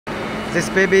This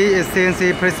baby is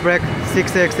CNC press brake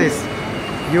 6-axis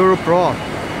EURO-PRO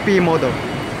B model,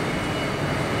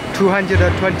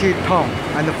 220 ton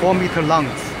and 4 meter longs,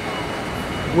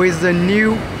 with the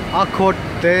new ACCURL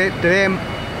DELEM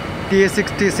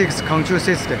Da66T control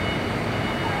system.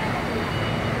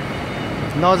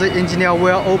 Now the engineer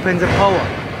will open the power.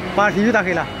 把体育打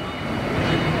开了。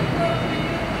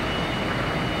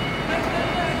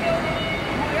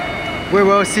We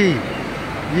will see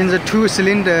in the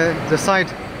 2-cylinder the side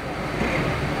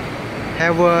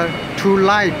have two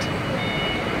light.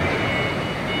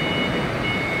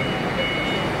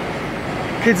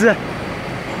 开始。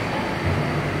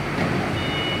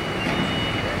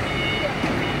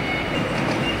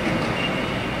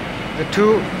The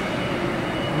two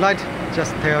light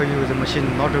just tell you the machine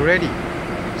not ready.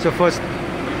 So first,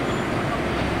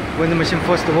 when the machine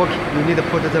first work, you need to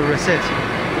put the reset.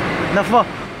 Now,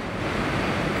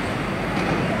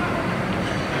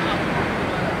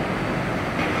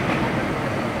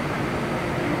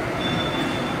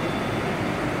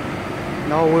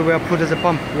 now we will put the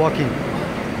pump working.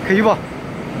 可以吧?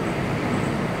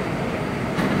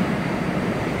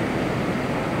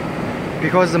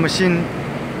 Because the machine,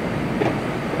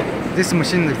 this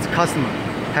machine is customer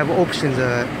have options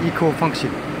eco function,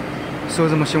 so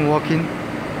the machine working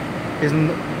is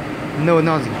no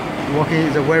nothing. Working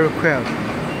is very quiet.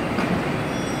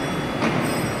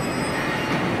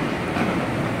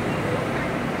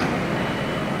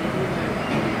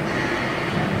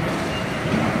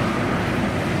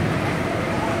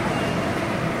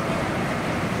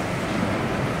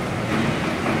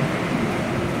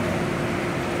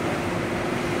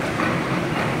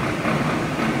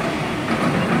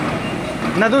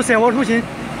那都servo出行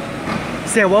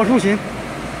，servo出行。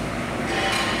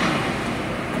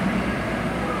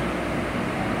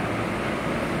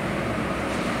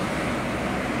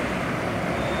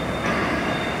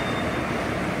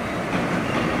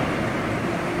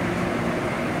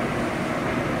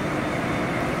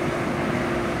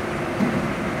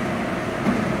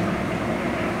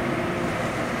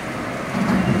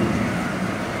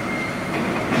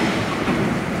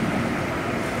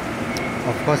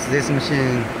Of course, this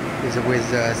machine is with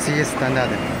CE standard,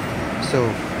 so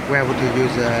we have to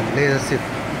use laser shift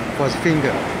for the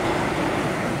finger.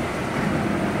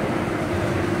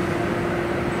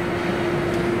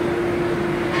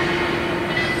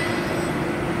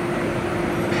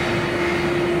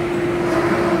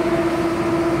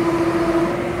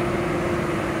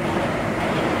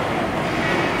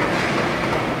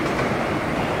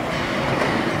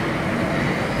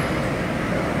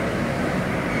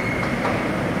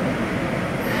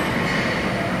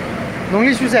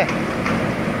 농리 수세.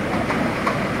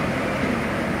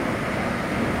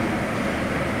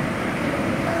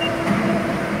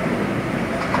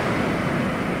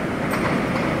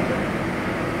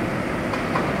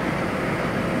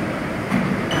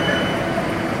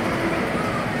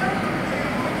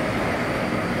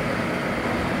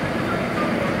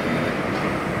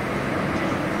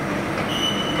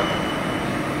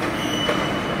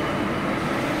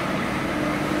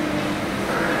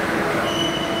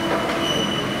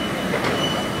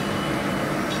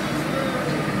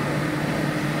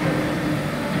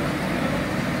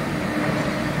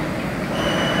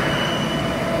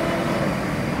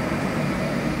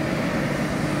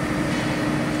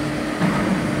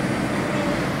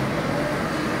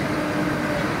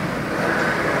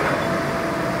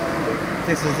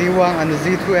 This is Z1 and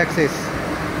Z2-axis.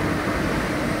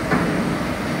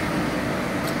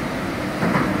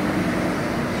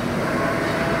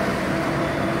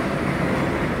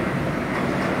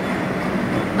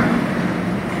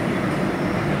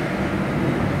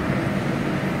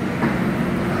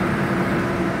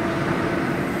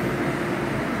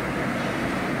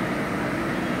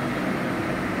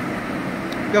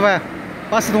各位，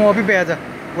把石头我别摆着，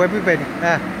我也不摆的，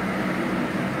哎。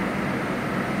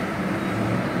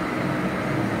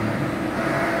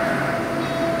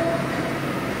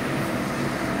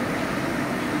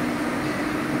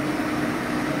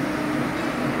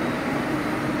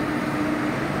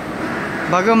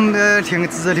 把个停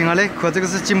指子停下来，看这个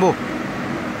是紧不？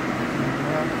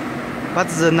把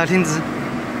指子拿停止，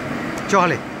叫下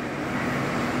来。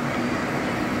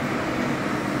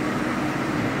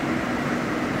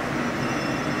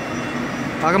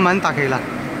把个门打开了。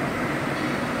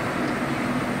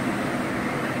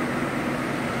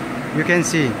You can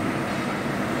see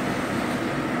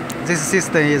this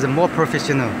system is more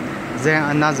professional than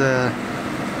another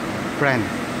brand.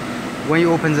 When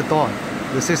you open the door,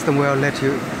 the system will let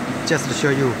you just show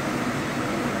you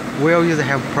where you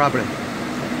have problem.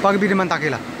 把个闭的门打开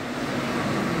了。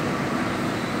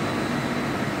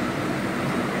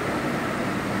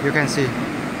You can see.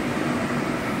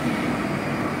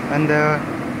 And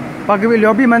把各位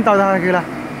撩笔们到哪去了？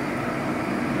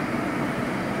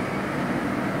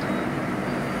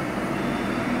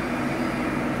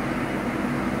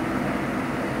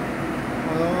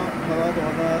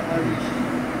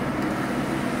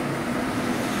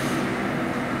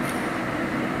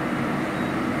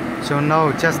 So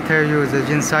now just tell you the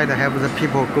inside have the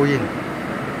people go in.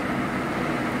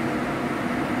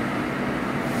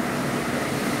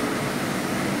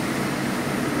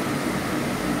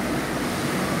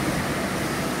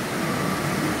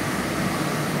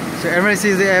 So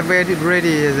everything is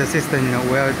ready. The system, you know,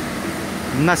 well,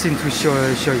 nothing to show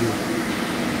you.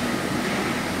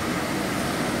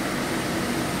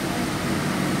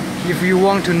 If you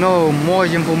want to know more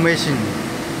information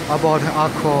about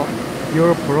ACCURL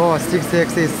EURO-PRO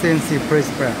 6-axis CNC press,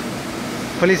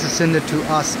 please send it to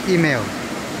us email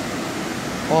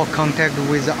or contact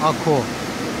with the ACCURL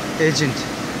agent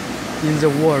in the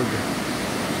world.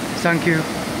 Thank you.